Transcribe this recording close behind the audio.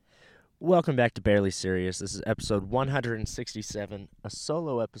Welcome back to Barely Serious. This is episode 167, a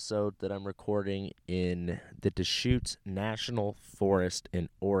solo episode that I'm recording in the Deschutes National Forest in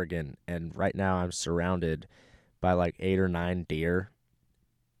Oregon. And right now I'm surrounded by like 8 or 9 deer.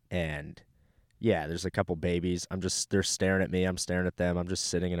 And yeah, there's a couple babies. They're staring at me. I'm staring at them. I'm just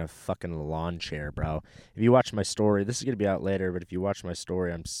sitting in a fucking lawn chair, bro. If you watch my story, this is going to be out later, but if you watch my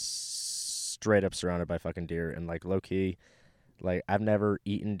story, I'm straight up surrounded by fucking deer. And like low key, like, I've never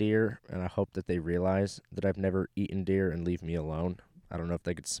eaten deer, and I hope that they realize that I've never eaten deer and leave me alone. I don't know if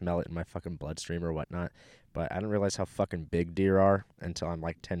they could smell it in my fucking bloodstream or whatnot, but I didn't realize how fucking big deer are until I'm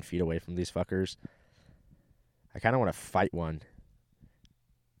like 10 feet away from these fuckers. I kind of want to fight one.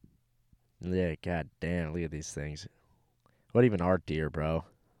 Yeah, god damn, look at these things. What even are deer, bro?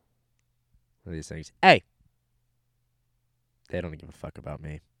 What are these things? Hey! They don't give a fuck about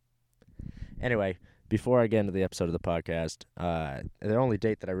me. Anyway, before I get into the episode of the podcast, the only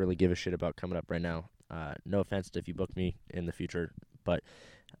date that I really give a shit about coming up right now, no offense if you book me in the future, but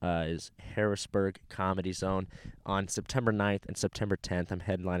is Harrisburg Comedy Zone on September 9th and September 10th. I'm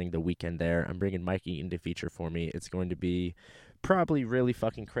headlining the weekend there. I'm bringing Mike Eaton to feature for me. It's going to be probably really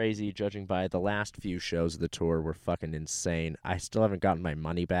fucking crazy, judging by the last few shows of the tour were fucking insane. I still haven't gotten my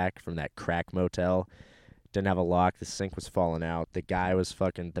money back from that crack motel. Didn't have a lock. The sink was falling out.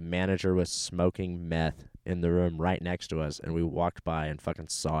 The manager was smoking meth in the room right next to us, and we walked by and fucking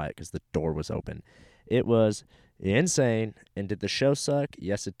saw it because the door was open. It was insane. And did the show suck?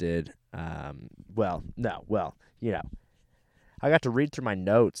 Yes, it did. I got to read through my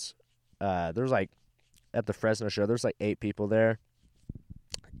notes. There's like, at the Fresno show, there's like 8 people there,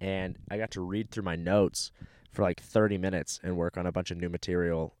 and I got to read through my notes for like 30 minutes and work on a bunch of new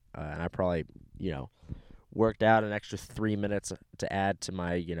material, and I probably, worked out an extra 3 minutes to add to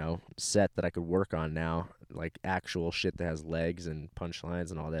my, set that I could work on now, like actual shit that has legs and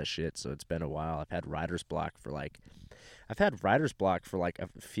punchlines and all that shit. So it's been a while. I've had writer's block for like, it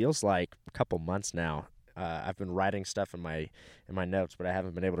feels like a couple months now. I've been writing stuff in my notes, but I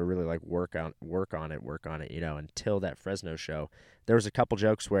haven't been able to really like work on it, until that Fresno show. There was a couple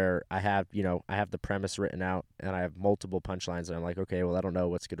jokes where I have the premise written out and I have multiple punchlines, and I'm like, okay, well, I don't know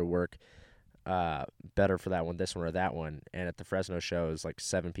what's going to work better for that one, this one, or that one. And at the Fresno show, it was like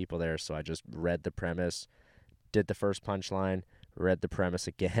 7 people there, so I just read the premise, did the first punchline, read the premise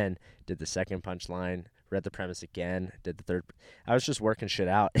again, did the second punchline, read the premise again, did the third. I was just working shit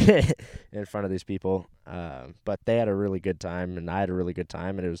out in front of these people, but they had a really good time, and I had a really good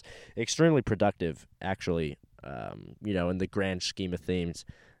time, and it was extremely productive, actually, in the grand scheme of things.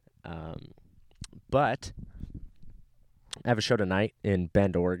 But I have a show tonight in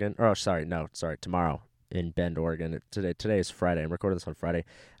Bend, Oregon. Tomorrow in Bend, Oregon. Today is Friday. I'm recording this on Friday.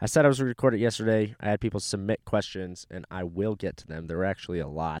 I said I was going to record it yesterday. I had people submit questions, and I will get to them. There were actually a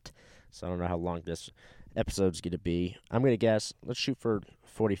lot, so I don't know how long this episode's going to be. I'm going to guess. Let's shoot for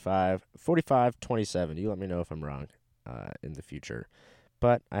 45, 27. You let me know if I'm wrong in the future.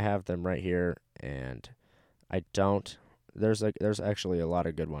 But I have them right here, and I don't. There's actually a lot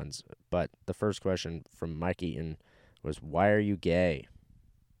of good ones. But the first question from Mike Eaton was, why are you gay?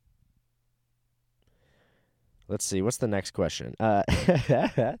 Let's see. What's the next question? Fuck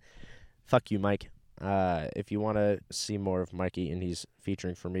you, Mike. If you want to see more of Mike Eaton, he's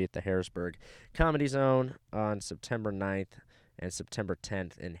featuring for me at the Harrisburg Comedy Zone on September 9th and September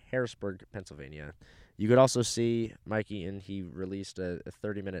 10th in Harrisburg, Pennsylvania. You could also see Mike Eaton. He released a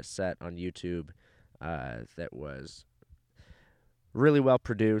 30-minute set on YouTube that was really well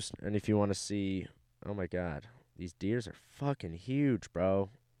produced. And if you want to see, oh my God, these deers are fucking huge, bro.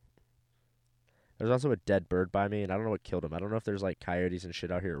 There's also a dead bird by me, and I don't know what killed him. I don't know if there's like coyotes and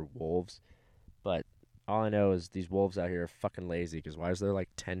shit out here or wolves, but all I know is these wolves out here are fucking lazy, because why is there like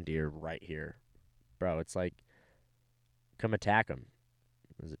 10 deer right here? Bro, it's like, come attack them.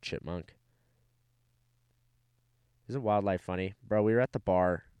 There's a chipmunk. Isn't wildlife funny? Bro, we were at the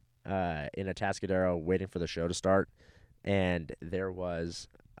bar in Atascadero waiting for the show to start, and there was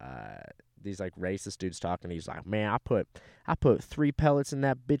these like racist dudes talking. He's like, man, I put 3 pellets in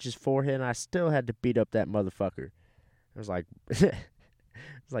that bitch's forehead, and I still had to beat up that motherfucker. I was like, it's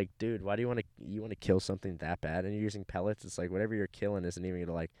like, dude, why do you want to kill something that bad? And you're using pellets? It's like, whatever you're killing isn't even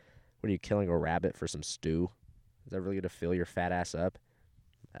gonna, like, what are you killing, a rabbit for some stew? Is that really gonna fill your fat ass up?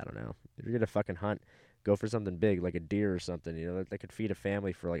 I don't know. If you're gonna fucking hunt, go for something big, like a deer or something. That could feed a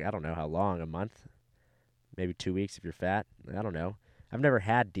family for like, I don't know how long, a month, maybe 2 weeks if you're fat. I don't know. I've never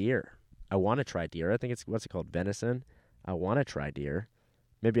had deer. I want to try deer. I think it's, what's it called, venison? I want to try deer.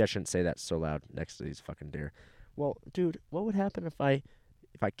 Maybe I shouldn't say that so loud next to these fucking deer. Well, dude, what would happen if I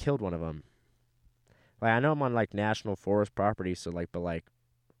killed one of them? Like, I know I'm on like national forest property, so like, but like,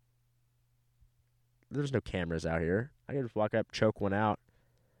 there's no cameras out here. I could just walk up, choke one out.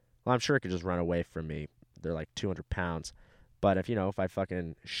 Well, I'm sure it could just run away from me. They're like 200 pounds. But if I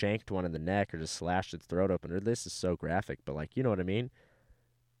fucking shanked one in the neck or just slashed its throat open, or this is so graphic, but like, you know what I mean?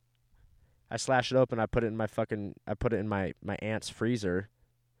 I slash it open, I put it in my aunt's freezer.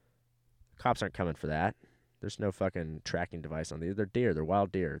 Cops aren't coming for that. There's no fucking tracking device on these. They're deer. They're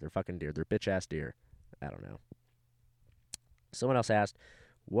wild deer. They're fucking deer. They're bitch-ass deer. I don't know. Someone else asked,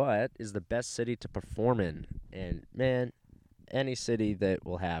 what is the best city to perform in? And, man, any city that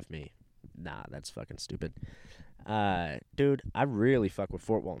will have me. Nah, that's fucking stupid. Dude, I really fuck with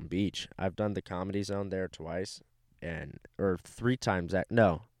Fort Walton Beach. I've done the Comedy Zone there twice. Or 3 times.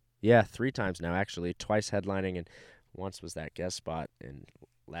 3 times now, actually. Twice headlining, and once was that guest spot in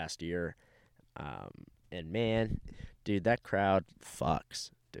last year. And man, dude, that crowd fucks,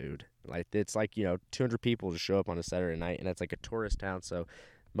 dude. Like, it's like, 200 people to show up on a Saturday night, and it's like a tourist town, so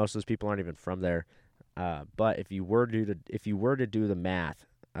most of those people aren't even from there. But if you were to do the math,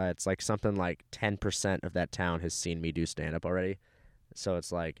 it's like something like 10% of that town has seen me do stand up already. So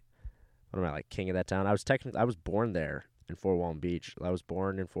it's like, what am I, like, king of that town? I was born there in Fort Walton Beach. I was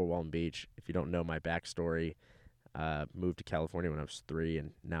born in Fort Walton Beach. If you don't know my backstory, moved to California when I was 3,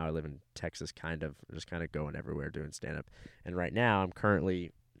 and now I live in Texas, just kind of going everywhere doing stand-up. And right now, I'm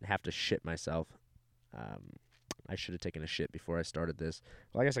currently have to shit myself. I should have taken a shit before I started this.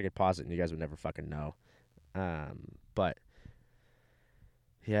 Well, I guess I could pause it, and you guys would never fucking know. But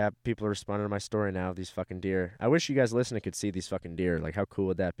yeah, people are responding to my story now of these fucking deer. I wish you guys listening could see these fucking deer. Like, how cool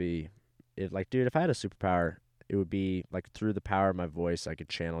would that be? Dude, if I had a superpower, it would be, like, through the power of my voice, I could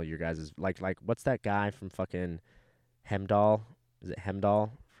channel your guys' like what's that guy from fucking Hemdall? Is it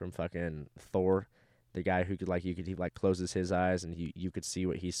Hemdall from fucking Thor? The guy who could, like, he closes his eyes and you could see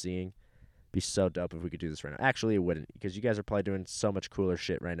what he's seeing. Be so dope if we could do this right now. Actually, it wouldn't, because you guys are probably doing so much cooler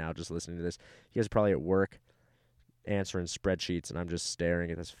shit right now just listening to this. You guys are probably at work answering spreadsheets, and I'm just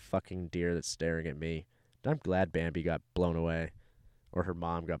staring at this fucking deer that's staring at me. I'm glad Bambi got blown away, or her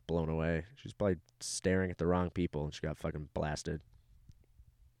mom got blown away. She's probably staring at the wrong people, and she got fucking blasted.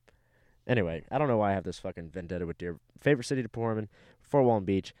 Anyway, I don't know why I have this fucking vendetta with deer. Favorite city to perform in? Fort Walton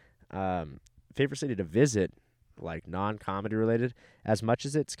Beach. Favorite city to visit, like non-comedy related, as much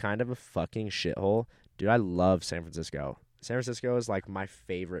as it's kind of a fucking shithole. Dude, I love San Francisco. San Francisco is like my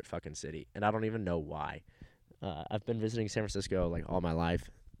favorite fucking city, and I don't even know why. I've been visiting San Francisco like all my life.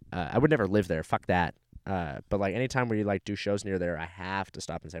 I would never live there. Fuck that. But like anytime where you like do shows near there, I have to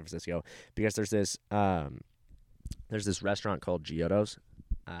stop in San Francisco because there's this restaurant called Giotto's,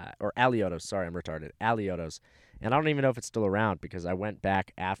 or Alioto's. Sorry, I'm retarded. Alioto's, and I don't even know if it's still around because I went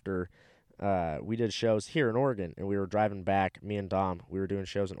back after we did shows here in Oregon, and we were driving back. Me and Dom, we were doing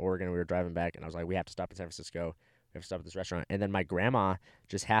shows in Oregon, and we were driving back, and I was like, we have to stop in San Francisco. We have to stop at this restaurant. And then my grandma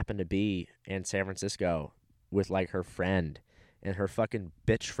just happened to be in San Francisco with like her friend, and her fucking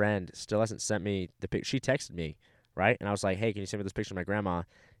bitch friend still hasn't sent me the pic. She texted me, right? And I was like, hey, can you send me this picture of my grandma?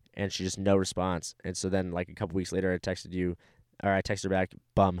 And she just no response. And so then like a couple weeks later, I texted her back,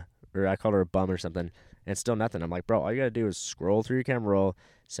 bum, or I called her a bum or something, and still nothing. I'm like, bro, all you gotta do is scroll through your camera roll,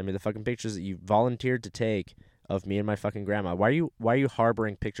 send me the fucking pictures that you volunteered to take of me and my fucking grandma. Why are you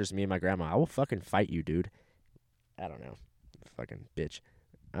harboring pictures of me and my grandma? I will fucking fight you, dude. I don't know, fucking bitch.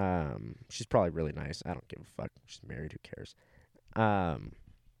 She's probably really nice. I don't give a fuck. She's married. Who cares?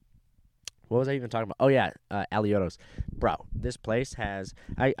 What was I even talking about? Oh yeah, Alioto's. Bro, this place has.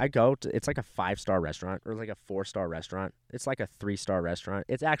 I go to. It's like a 5-star restaurant or like a 4-star restaurant. It's like a 3-star restaurant.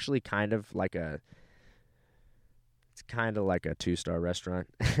 It's actually kind of like a. It's kind of like a 2-star restaurant.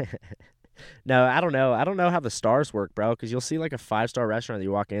 No, I don't know. I don't know how the stars work, bro. Because you'll see like a 5-star restaurant.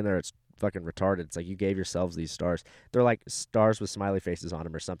 You walk in there, it's fucking retarded. It's like you gave yourselves these stars. They're like stars with smiley faces on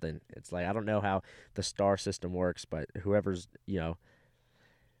them or something. It's like I don't know how the star system works, but whoever's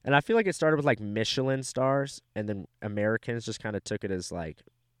and I feel like it started with like Michelin stars, and then Americans just kind of took it as like,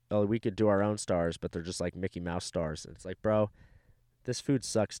 oh, we could do our own stars, but they're just like Mickey Mouse stars. And it's like, bro, this food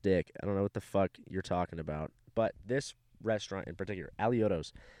sucks dick. I don't know what the fuck you're talking about, but this restaurant in particular,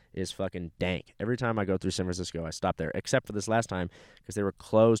 Alioto's, is fucking dank. Every time I go through San Francisco, I stop there, except for this last time because they were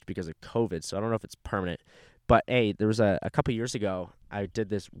closed because of COVID, so I don't know if it's permanent. But, hey, there was a couple years ago, I did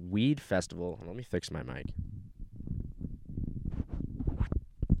this weed festival. Let me fix my mic.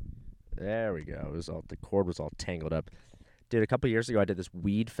 There we go. The cord was all tangled up. Dude, a couple years ago, I did this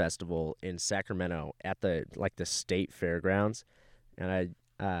weed festival in Sacramento at the state fairgrounds, and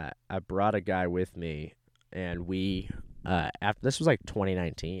I brought a guy with me, and we after this was like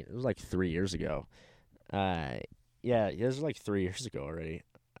 2019. It was like 3 years ago. Yeah, this was like 3 years ago already.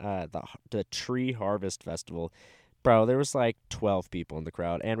 The Tree Harvest Festival. Bro, there was like 12 people in the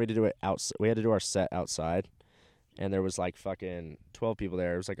crowd, and we had to do it we had to do our set outside, and there was like fucking 12 people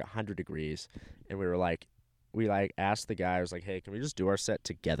there. It was like 100 degrees, and we like asked the guy, I was like, hey, can we just do our set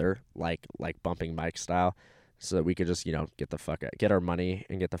together, like bumping mic style, so that we could just get our money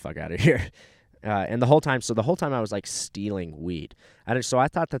and get the fuck out of here. And the whole time I was like stealing weed. So I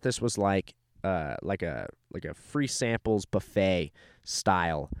thought that this was like a free samples buffet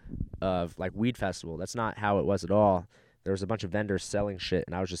style of like weed festival. That's not how it was at all. There was a bunch of vendors selling shit,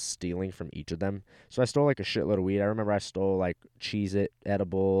 and I was just stealing from each of them. So I stole like a shitload of weed. I remember I stole like Cheez-It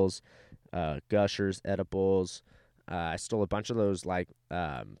edibles, Gushers edibles. I stole a bunch of those like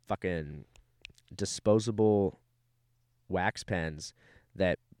fucking disposable wax pens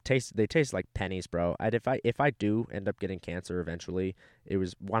that taste like pennies, bro. If I do end up getting cancer eventually, it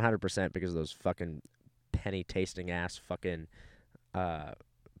was 100% because of those fucking penny tasting ass fucking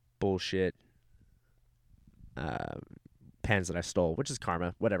bullshit pens that I stole, which is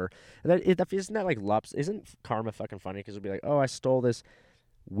karma, whatever. Isn't that like isn't karma fucking funny? Because it'll be like, oh, I stole this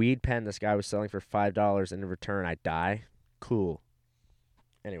weed pen this guy was selling for $5, and in return I die. Cool.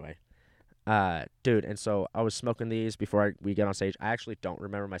 Anyway, dude, and so I was smoking these before we get on stage. I actually don't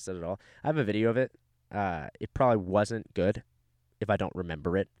remember my set at all. I have a video of it. It probably wasn't good if I don't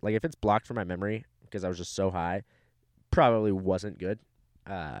remember it. Like, if it's blocked from my memory because I was just so high, probably wasn't good.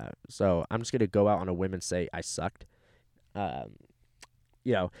 So I'm just gonna go out on a whim and say I sucked. Because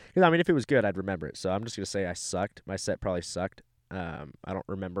I mean, if it was good, I'd remember it. So I'm just gonna say I sucked. My set probably sucked. I don't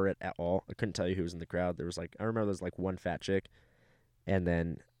remember it at all. I couldn't tell you who was in the crowd. I remember there was like one fat chick, and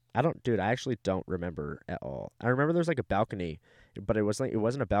then I actually don't remember at all. I remember there was like a balcony, but it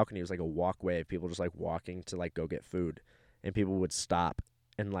wasn't a balcony. It was like a walkway of people just like walking to like go get food, and people would stop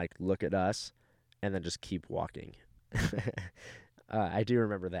and like look at us, and then just keep walking. I do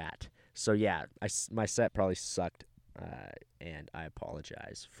remember that. So yeah, my set probably sucked, and I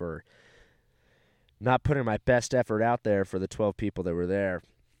apologize for not putting my best effort out there for the 12 people that were there.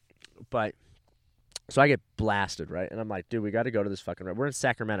 But so I get blasted, right? And I'm like, dude, we got to go to this fucking. We're in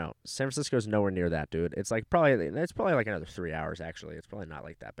Sacramento. San Francisco's nowhere near that, dude. It's probably like another 3 hours. Actually, it's probably not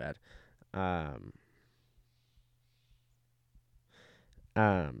like that bad.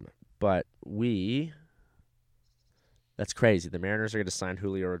 But that's crazy. The Mariners are going to sign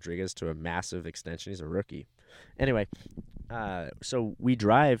Julio Rodriguez to a massive extension. He's a rookie. Anyway, so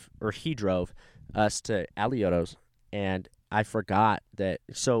he drove us to Aliotos, and I forgot that.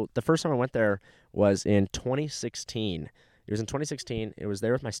 So the first time I went there was in 2016. It was in 2016. It was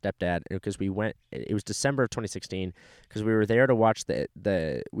there with my stepdad because we went. It was December of 2016 because we were there to watch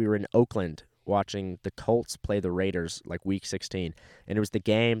we were in Oakland watching the Colts play the Raiders like week 16, and it was the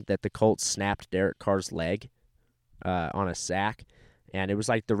game that the Colts snapped Derek Carr's leg on a sack. And it was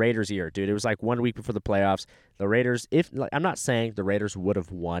like the Raiders' year, dude. It was like 1 week before the playoffs. The Raiders, I'm not saying the Raiders would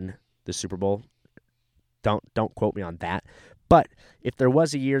have won the Super Bowl. Don't quote me on that. But if there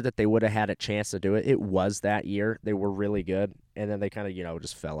was a year that they would have had a chance to do it, it was that year. They were really good, and then they kind of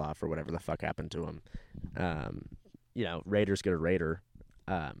just fell off or whatever the fuck happened to them. Raiders get a Raider.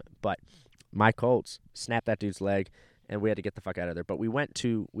 But my Colts snapped that dude's leg, and we had to get the fuck out of there. But we went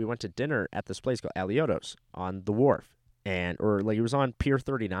to dinner at this place called Aliotos on the wharf. It was on Pier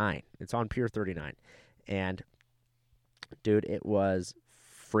 39. It's on Pier 39. And, dude, it was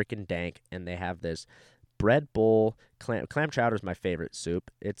freaking dank. And they have this bread bowl. Clam chowder is my favorite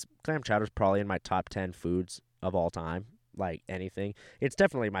soup. Clam chowder is probably in my top 10 foods of all time. Like anything. It's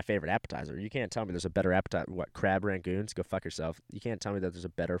definitely my favorite appetizer. You can't tell me there's a better appetizer. What, crab rangoons? Go fuck yourself. You can't tell me that there's a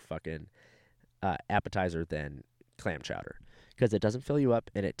better fucking appetizer than clam chowder. Because it doesn't fill you up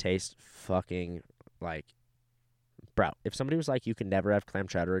and it tastes fucking like... Bro, if somebody was like, you can never have clam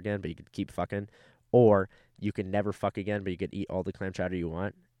chowder again, but you could keep fucking, or you can never fuck again, but you could eat all the clam chowder you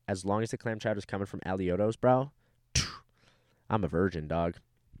want, as long as the clam chowder is coming from Aliotos, bro, I'm a virgin, dog.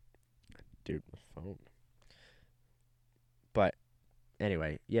 Dude, my phone. But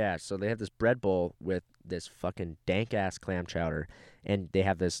anyway, yeah, so they have this bread bowl with this fucking dank-ass clam chowder, and they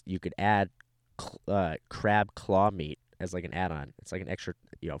have this, you could add crab claw meat as like an add-on. It's like an extra,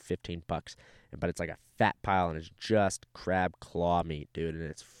 $15. But it's like a fat pile, and it's just crab claw meat, dude, and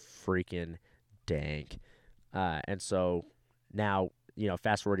it's freaking dank. And so now,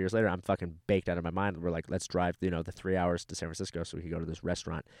 fast forward years later, I'm fucking baked out of my mind. We're like, let's drive, the 3 hours to San Francisco so we can go to this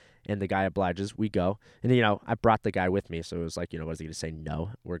restaurant. And the guy obliges. We go. And, I brought the guy with me, so it was like, what is he going to say?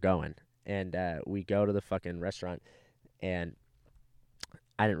 No, we're going. And we go to the fucking restaurant, and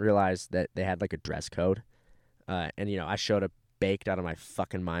I didn't realize that they had, like, a dress code. And I showed up baked out of my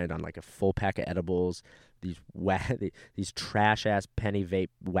fucking mind on like a full pack of edibles, these trash ass penny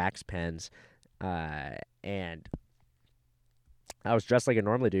vape wax pens, and I was dressed like I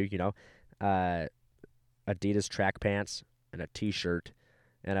normally do, uh, Adidas track pants and a t-shirt,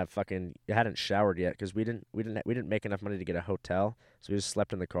 and I hadn't showered yet because we didn't make enough money to get a hotel, so we just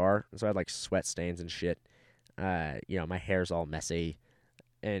slept in the car, and so I had like sweat stains and shit. My hair's all messy,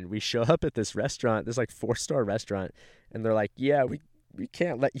 and we show up at this restaurant, this like 4-star restaurant, and they're like, "Yeah, we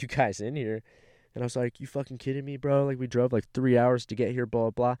can't let you guys in here." And I was like, "You fucking kidding me, bro? Like we drove like 3 hours to get here,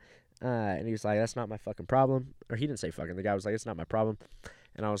 blah blah blah." And he was like, "That's not my fucking problem." Or he didn't say fucking. The guy was like, "It's not my problem."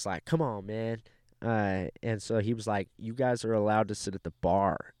 And I was like, "Come on, man." And so he was like, "You guys are allowed to sit at the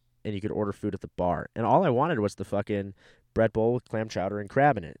bar, and you could order food at the bar." And all I wanted was the fucking bread bowl with clam chowder and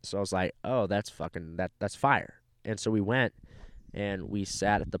crab in it. So I was like, "Oh, that's fire." And so we went and we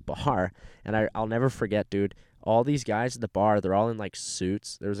sat at the bar, and I'll never forget, dude. All these guys at the bar, they're all in like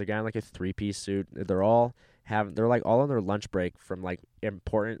suits. There was a guy in like a 3-piece suit. They're like all on their lunch break from like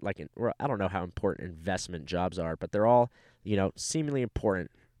important, or I don't know how important investment jobs are, but they're all, seemingly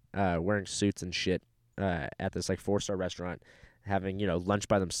important, wearing suits and shit, at this like 4-star restaurant, having, lunch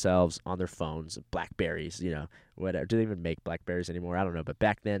by themselves on their phones, Blackberries, whatever. Do they even make Blackberries anymore? I don't know, but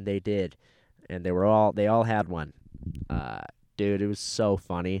back then they did, and they all had one. Uh, Dude, it was so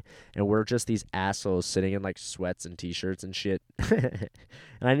funny. And we're just these assholes sitting in like sweats and t-shirts and shit. And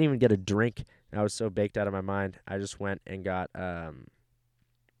I didn't even get a drink. I was so baked out of my mind. I just went and got oh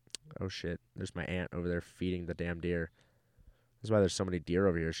shit, there's my aunt over there feeding the damn deer. That's why there's so many deer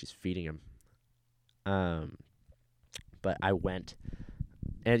over here. She's feeding them. Um but I went,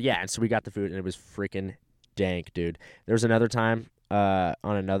 and so we got the food, and it was freaking dank, dude. There was another time on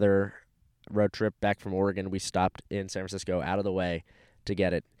another road trip back from Oregon, we stopped in San Francisco out of the way to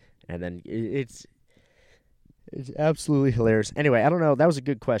get it, and then it's absolutely hilarious. Anyway, I don't know. That was a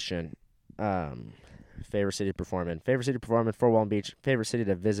good question. Favorite city to perform in? Favorite city to perform in? Fort Walton Beach. Favorite city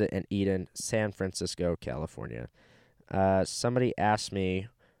to visit and eat in? San Francisco, California. Somebody asked me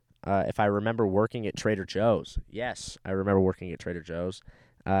if I remember working at Trader Joe's. Yes, I remember working at Trader Joe's,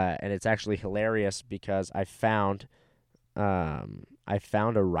 and it's actually hilarious because I found a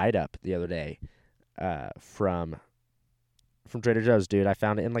write up the other day, from Trader Joe's, dude. I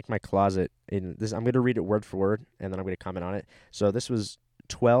found it in like my closet. In this, I'm gonna read it word for word, and then I'm gonna comment on it. So this was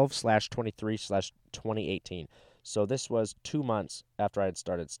 12/23/2018. So this was 2 months after I had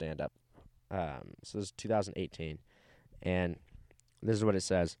started stand up. So this is 2018, and this is what it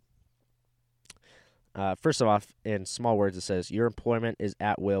says. First off, in small words, it says your employment is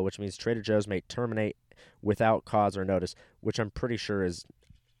at will, which means Trader Joe's may terminate without cause or notice, which I'm pretty sure is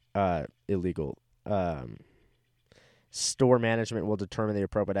illegal. Store management will determine the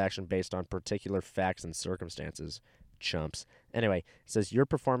appropriate action based on particular facts and circumstances. Chumps. Anyway, it says your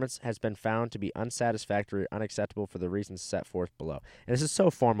performance has been found to be unsatisfactory or unacceptable for the reasons set forth below. And this is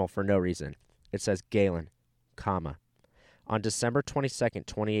so formal for no reason. It says Galen, comma. On December 22nd,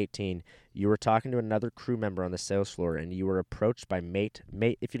 2018, you were talking to another crew member on the sales floor, and you were approached by mate.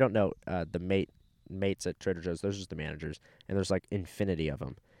 If you don't know, the mates at Trader Joe's, those are just the managers, and there's like infinity of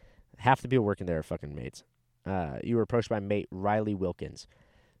them. Half the people working there are fucking mates. You were approached by mate Riley Wilkins.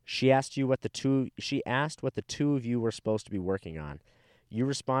 She asked what the two of you were supposed to be working on. You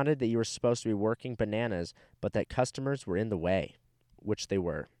responded that you were supposed to be working bananas, but that customers were in the way, which they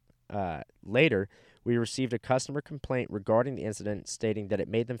were. Later, we received a customer complaint regarding the incident, stating that it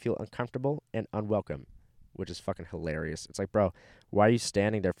made them feel uncomfortable and unwelcome, which is fucking hilarious. It's like, bro, why are you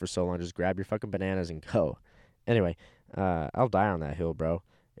standing there for so long? Just grab your fucking bananas and go. Anyway, I'll die on that hill, bro.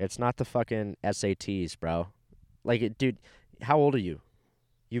 It's not the fucking SATs, bro. Like, dude, how old are you?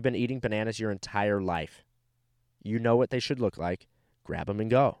 You've been eating bananas your entire life. You know what they should look like. Grab them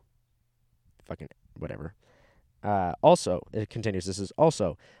and go. Fucking whatever. Also, it continues. This is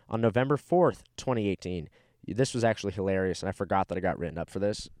also on November 4th, 2018. This was actually hilarious, and I forgot that I got written up for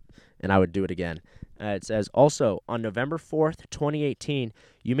this, and I would do it again. It says, also, on November 4th, 2018,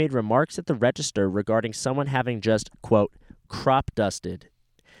 you made remarks at the register regarding someone having just, quote, crop dusted.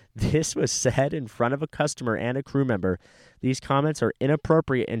 This was said in front of a customer and a crew member. These comments are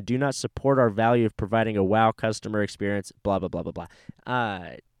inappropriate and do not support our value of providing a wow customer experience, blah, blah, blah, blah, blah.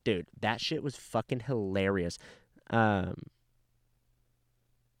 Dude, that shit was fucking hilarious.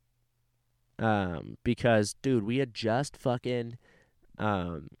 Because, dude, we had just fucking,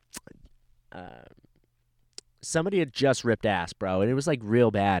 somebody had just ripped ass, bro, and it was like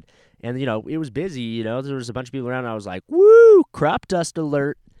real bad. And, it was busy, there was a bunch of people around, and I was like, woo, crop dust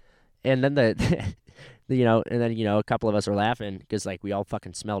alert. And then a couple of us are laughing because like we all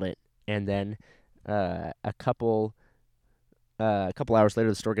fucking smelled it. And then a couple hours later,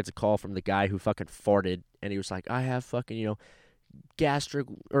 the store gets a call from the guy who fucking farted, and he was like, I have fucking gastric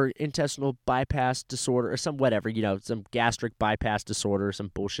or intestinal bypass disorder or some whatever, some gastric bypass disorder or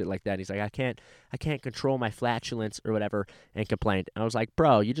some bullshit like that. And he's like, I can't control my flatulence or whatever, and complained. And I was like,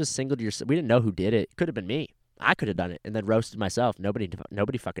 bro, you just singled yourself. We didn't know who did it. It could have been me. I could have done it and then roasted myself. Nobody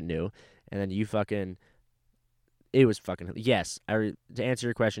fucking knew. And then you fucking, it was fucking, yes. To answer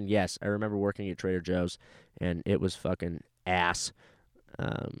your question, yes, I remember working at Trader Joe's and it was fucking ass.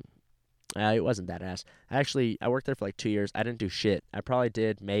 It wasn't that ass. I worked there for like 2 years. I didn't do shit. I probably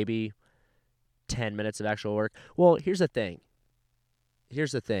did maybe 10 minutes of actual work. Well, here's the thing. You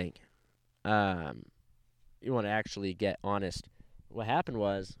want to actually get honest. What happened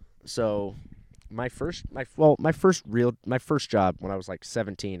was, so my first job when I was like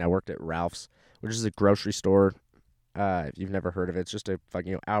 17, I worked at Ralph's, which is a grocery store. If you've never heard of it, it's just a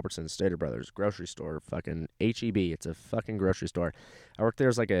fucking, Albertsons, Stater Brothers grocery store, fucking H-E-B. It's a fucking grocery store. I worked there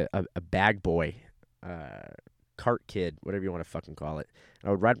as like a bag boy, cart kid, whatever you want to fucking call it. And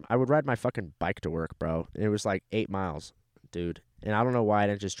I would ride my fucking bike to work, bro. And it was like 8 miles, dude. And I don't know why I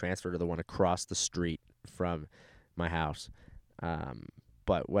didn't just transfer to the one across the street from my house.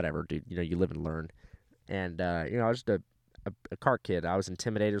 But whatever, dude. You live and learn. And I was just a cart kid. I was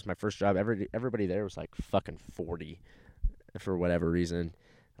intimidated. It was my first job. Everybody there was like fucking 40 for whatever reason.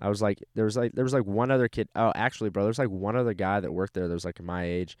 I was like, there was like one other kid. Oh, actually, bro, there's like one other guy that worked there that was like my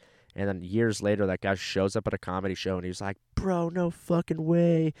age. And then years later, that guy shows up at a comedy show and he was like, bro, no fucking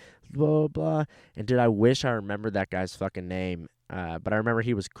way, blah, blah. And dude, I wish I remembered that guy's fucking name. But I remember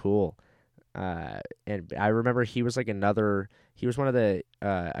he was cool. And I remember he was one of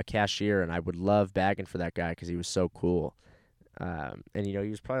a cashier, and I would love bagging for that guy because he was so cool. And he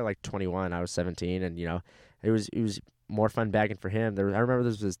was probably like 21. I was 17, and it was more fun bagging for him. I remember there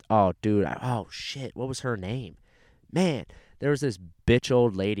was this. Oh, dude. Oh shit. What was her name? Man, there was this bitch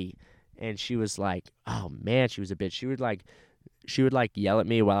old lady, and she was like, oh man, she was a bitch. She would yell at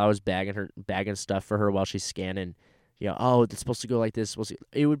me while I was bagging stuff for her while she's scanning. Oh, it's supposed to go like this.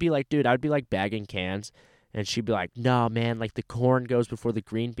 It would be like, dude, I would be like bagging cans. And she'd be like, no, man, like the corn goes before the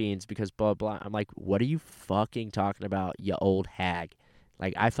green beans because blah, blah. I'm like, what are you fucking talking about, you old hag?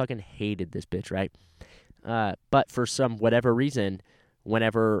 Like, I fucking hated this bitch, right? But for some whatever reason,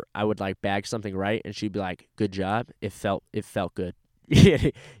 whenever I would like bag something right and she'd be like, good job, it felt good.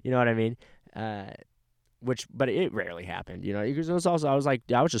 You know what I mean? But it rarely happened, because it was also, I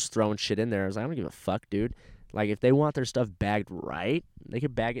was just throwing shit in there. I was like, I don't give a fuck, dude. Like, if they want their stuff bagged right, they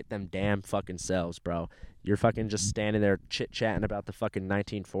could bag it them damn fucking selves, bro. You're fucking just standing there chit-chatting about the fucking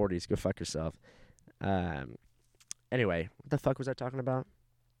 1940s. Go fuck yourself. Anyway, what the fuck was I talking about?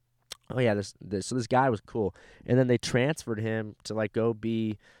 Oh, yeah, so this guy was cool. And then they transferred him to, like, go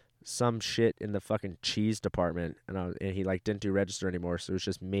be some shit in the fucking cheese department. And he, like, didn't do register anymore, so it was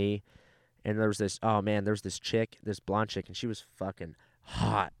just me. And there was this chick, this blonde chick, and she was fucking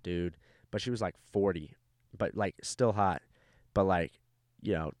hot, dude. But she was, like, 40. But, like, still hot. But, like,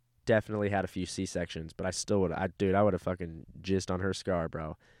 definitely had a few C-sections. But I still would have, I would have fucking jizzed on her scar,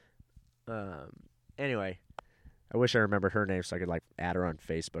 bro. Anyway, I wish I remembered her name so I could, like, add her on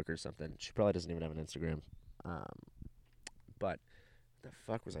Facebook or something. She probably doesn't even have an Instagram. But what the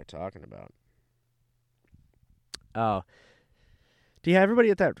fuck was I talking about? Oh. Everybody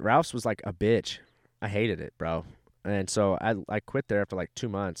at that Ralph's was, like, a bitch. I hated it, bro. And so I quit there after, like, 2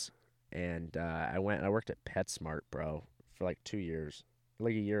 months. And I worked at PetSmart, bro, for like 2 years,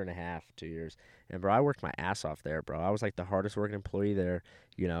 like a year and a half, 2 years. And bro, I worked my ass off there, bro. I was like the hardest working employee there.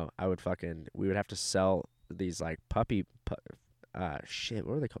 We would have to sell these like what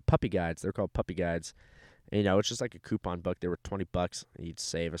were they called? Puppy guides. They're called puppy guides. And, it's just like a coupon book. They were $20. And you'd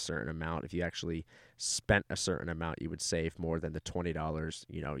save a certain amount. If you actually spent a certain amount, you would save more than the $20.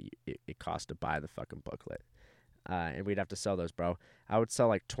 It cost to buy the fucking booklet. And we'd have to sell those, bro. I would sell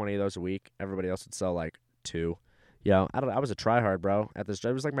like 20 of those a week. Everybody else would sell like 2. I was a tryhard, bro. At this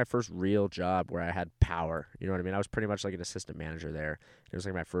job, it was like my first real job where I had power. You know what I mean? I was pretty much like an assistant manager there. It was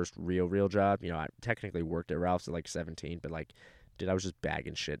like my first real job. I technically worked at Ralph's at like 17, but like, dude, I was just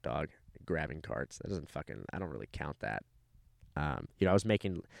bagging shit, dog, grabbing carts. I don't really count that. I was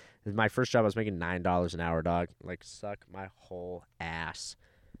making my first job. I was making $9 an hour, dog. Like, suck my whole ass.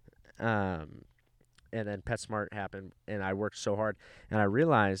 And then PetSmart happened, and I worked so hard. And I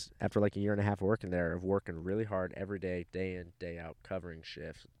realized after like a year and a half of working there, of working really hard every day, day in, day out, covering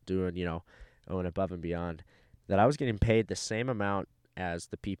shifts, doing, going above and beyond, that I was getting paid the same amount as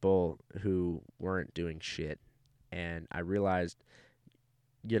the people who weren't doing shit. And I realized,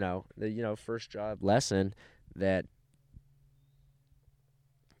 the first job lesson that,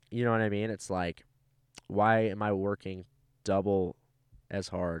 you know what I mean? It's like, why am I working double as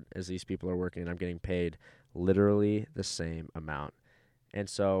hard as these people are working and I'm getting paid literally the same amount. And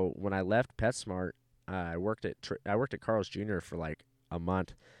so when I left PetSmart, I worked at Carl's Jr. for like a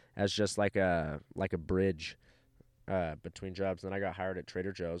month as just like a bridge between jobs. Then I got hired at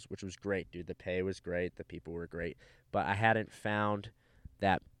Trader Joe's, which was great, dude. The pay was great, the people were great, but I hadn't found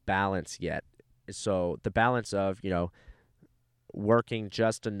that balance yet. So the balance of working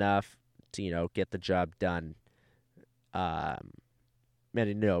just enough to get the job done, and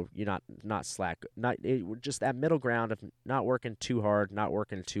you're not slack, just that middle ground of not working too hard, not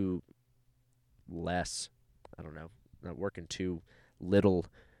working too less. I don't know, not working too little,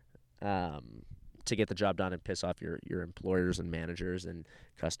 to get the job done and piss off your employers and managers and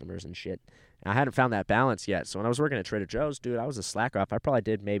customers and shit. And I hadn't found that balance yet. So when I was working at Trader Joe's, dude, I was a slack off. I probably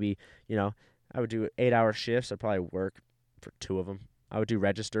did maybe, I would do 8-hour shifts. I'd probably work for 2 of them. I would do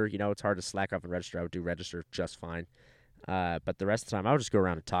register. It's hard to slack off and register. I would do register just fine. But the rest of the time, I would just go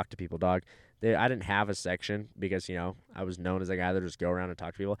around and talk to people, dog. I didn't have a section because, I was known as a guy that would just go around and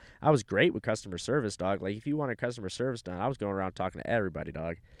talk to people. I was great with customer service, dog. Like, if you wanted customer service done, I was going around talking to everybody,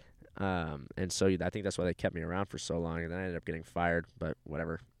 dog. And so I think that's why they kept me around for so long. And then I ended up getting fired, but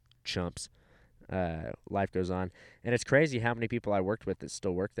whatever. Chumps. Life goes on. And it's crazy how many people I worked with that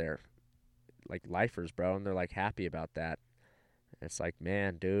still work there. Like, lifers, bro. And they're, like, happy about that. It's like,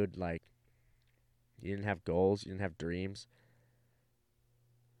 man, dude, like, you didn't have goals. You didn't have dreams.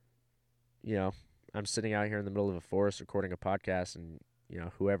 I'm sitting out here in the middle of a forest recording a podcast, and,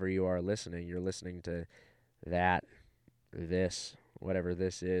 whoever you are listening, you're listening to this, whatever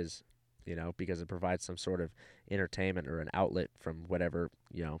this is, because it provides some sort of entertainment or an outlet from whatever,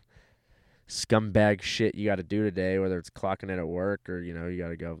 scumbag shit you got to do today, whether it's clocking in at work or, you got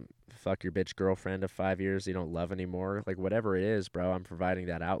to go fuck your bitch girlfriend of 5 years you don't love anymore. Like, whatever it is, bro, I'm providing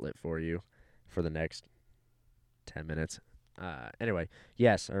that outlet for you for the next 10 minutes. Anyway,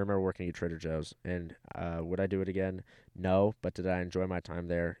 yes, I remember working at Trader Joe's, and would I do it again? No, but did I enjoy my time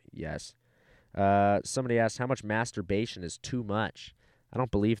there? Yes. Somebody asked how much masturbation is too much. I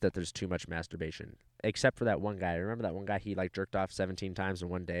don't believe that there's too much masturbation, except for that one guy. Remember that one guy? He like jerked off 17 times in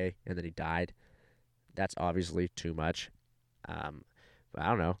one day, and then he died. That's obviously too much. But I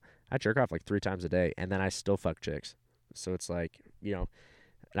don't know. I jerk off like 3 times a day, and then I still fuck chicks. So it's like,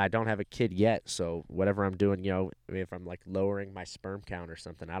 and I don't have a kid yet, so whatever I'm doing, if I'm like lowering my sperm count or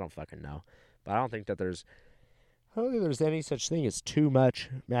something, I don't fucking know. But I don't think there's any such thing as too much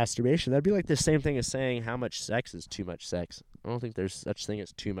masturbation. That'd be like the same thing as saying how much sex is too much sex. I don't think there's such thing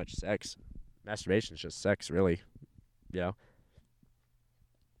as too much sex. Masturbation is just sex, really. At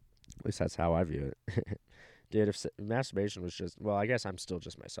least that's how I view it. Dude, if masturbation was just, well, I guess I'm still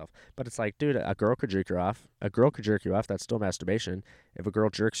just myself. But it's like, dude, a girl could jerk you off. A girl could jerk you off. That's still masturbation. If a girl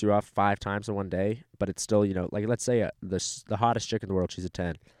jerks you off 5 times in one day, but it's still, like, let's say the hottest chick in the world, she's a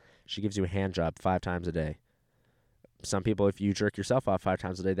 10. She gives you a hand job 5 times a day. Some people, if you jerk yourself off 5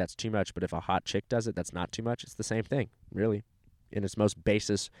 times a day, that's too much. But if a hot chick does it, that's not too much. It's the same thing, really, in its most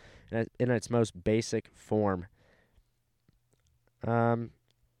basic form.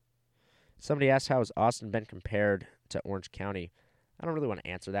 Somebody asked how has Austin been compared to Orange County. I don't really want to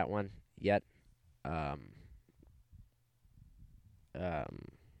answer that one yet. I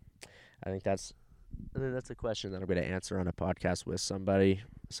think that's a question that I'm going to answer on a podcast with somebody,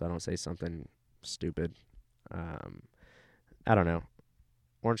 so I don't say something stupid. I don't know.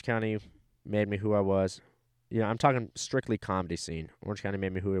 Orange County made me who I was. I'm talking strictly comedy scene. Orange County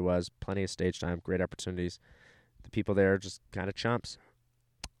made me who I was. Plenty of stage time, great opportunities. The people there are just kind of chumps.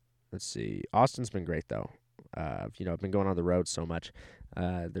 Let's see. Austin's been great, though. I've been going on the road so much.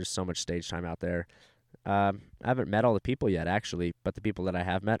 There's so much stage time out there. I haven't met all the people yet, actually, but the people that I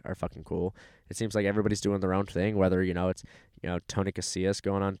have met are fucking cool. It seems like everybody's doing their own thing, whether, it's, Tony Casillas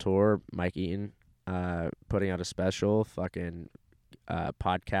going on tour, Mike Eaton putting out a special, fucking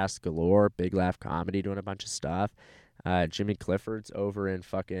podcast galore, Big Laugh Comedy doing a bunch of stuff. Jimmy Clifford's over in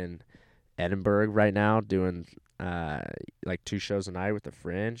fucking Edinburgh right now doing like 2 shows a night with the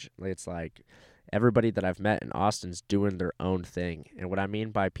Fringe. It's like everybody that I've met in Austin's doing their own thing. And what I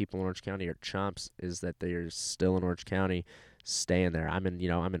mean by people in Orange County are chumps is that they're still in Orange County, staying there. I'm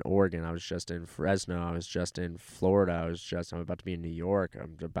in Oregon. I was just in Fresno. I was just in Florida. I'm about to be in New York.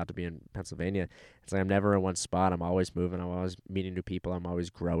 I'm about to be in Pennsylvania. It's like I'm never in one spot. I'm always moving. I'm always meeting new people. I'm always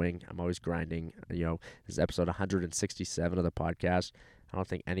growing. I'm always grinding. This is episode 167 of the podcast. I don't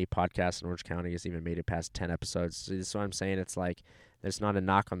think any podcast in Orange County has even made it past 10 episodes. So this is what I'm saying. It's like, there's not a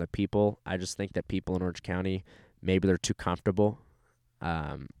knock on the people. I just think that people in Orange County, maybe they're too comfortable.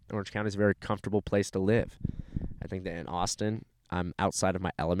 Orange County is a very comfortable place to live. I think that in Austin, I'm outside of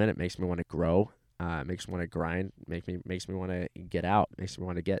my element. It makes me want to grow. Makes me want to grind. Makes me want to get out. Makes me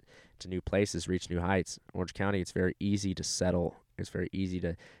want to get to new places, reach new heights. Orange County, it's very easy to settle. It's very easy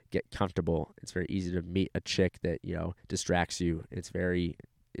to get comfortable. It's very easy to meet a chick that distracts you. It's very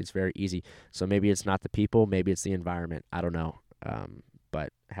easy. So maybe it's not the people, maybe it's the environment. I don't know.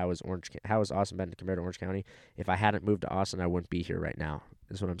 But how is Austin been compared to Orange County? If I hadn't moved to Austin, I wouldn't be here right now.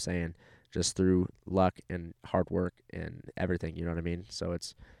 Is what I'm saying. Just through luck and hard work and everything. You know what I mean? So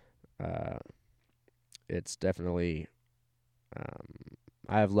it's definitely.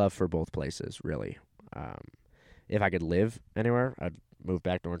 I have love for both places, really. If I could live anywhere, I'd move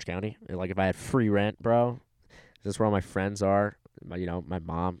back to Orange County. Like if I had free rent, bro, that's where all my friends are. My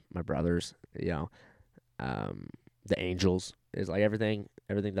mom, my brothers, the Angels is like everything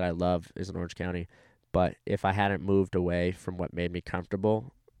that I love is in Orange County. But if I hadn't moved away from what made me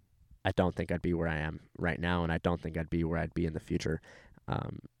comfortable, I don't think I'd be where I am right now, and I don't think I'd be where I'd be in the future.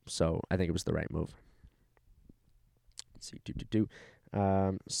 So I think it was the right move. Let's see,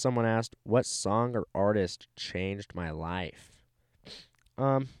 someone asked, what song or artist changed my life?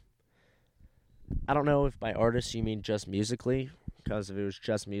 I don't know if by artist you mean just musically, because if it was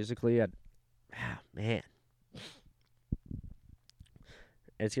just musically, man.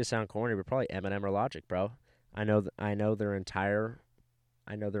 It's gonna sound corny, but probably Eminem or Logic, bro. I know their entire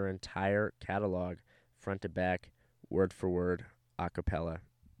catalog, front to back, word for word, acapella.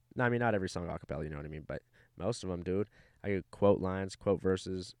 No, I mean not every song acapella, you know what I mean, but most of them, dude. I could quote lines, quote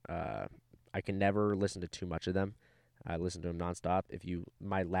verses. I can never listen to too much of them. I listen to them nonstop.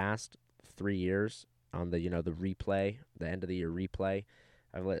 My last 3 years on the replay, the end of the year replay,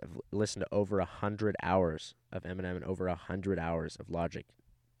 I've listened to over 100 hours of Eminem and over 100 hours of Logic,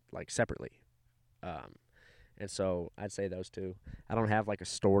 like separately. And so I'd say those two. I don't have like a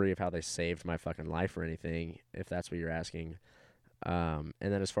story of how they saved my fucking life or anything, if that's what you're asking. And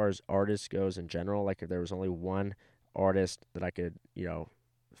then as far as artists goes in general, like if there was only one artist that I could,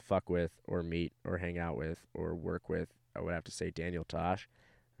 fuck with or meet or hang out with or work with, I would have to say Daniel Tosh.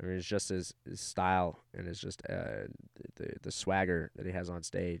 I mean, it's just his style and it's just the swagger that he has on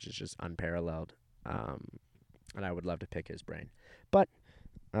stage is just unparalleled. And I would love to pick his brain. But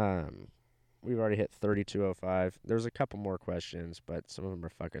we've already hit 32:05. There's a couple more questions, but some of them are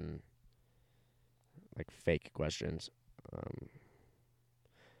fucking like fake questions.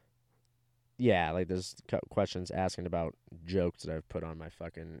 Yeah, like there's questions asking about jokes that I've put on my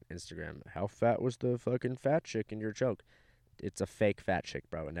fucking Instagram. How fat was the fucking fat chick in your joke? It's a fake fat chick,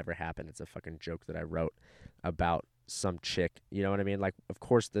 bro. It never happened. It's a fucking joke that I wrote about some chick. You know what I mean? Like, of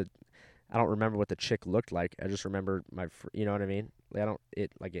course, I don't remember what the chick looked like. I just remember you know what I mean?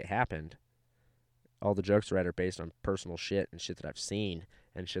 Like, it happened. All the jokes I write are based on personal shit and shit that I've seen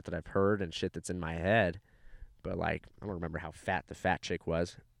and shit that I've heard and shit that's in my head. But, like, I don't remember how fat the fat chick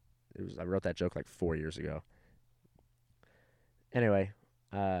was. I wrote that joke like 4 years ago. Anyway,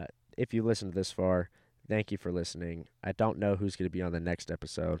 if you listened this far, thank you for listening. I don't know who's going to be on the next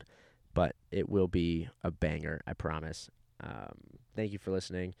episode, but it will be a banger, I promise. Thank you for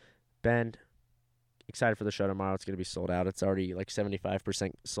listening. Ben, excited for the show tomorrow. It's going to be sold out. It's already like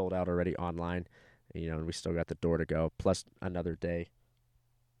 75% sold out already online. And we still got the door to go, plus another day.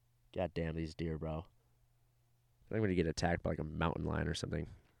 God damn these deer, bro. I'm going to get attacked by like a mountain lion or something.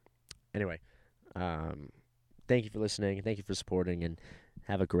 Anyway, thank you for listening. Thank you for supporting, and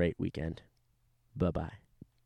have a great weekend. Bye-bye.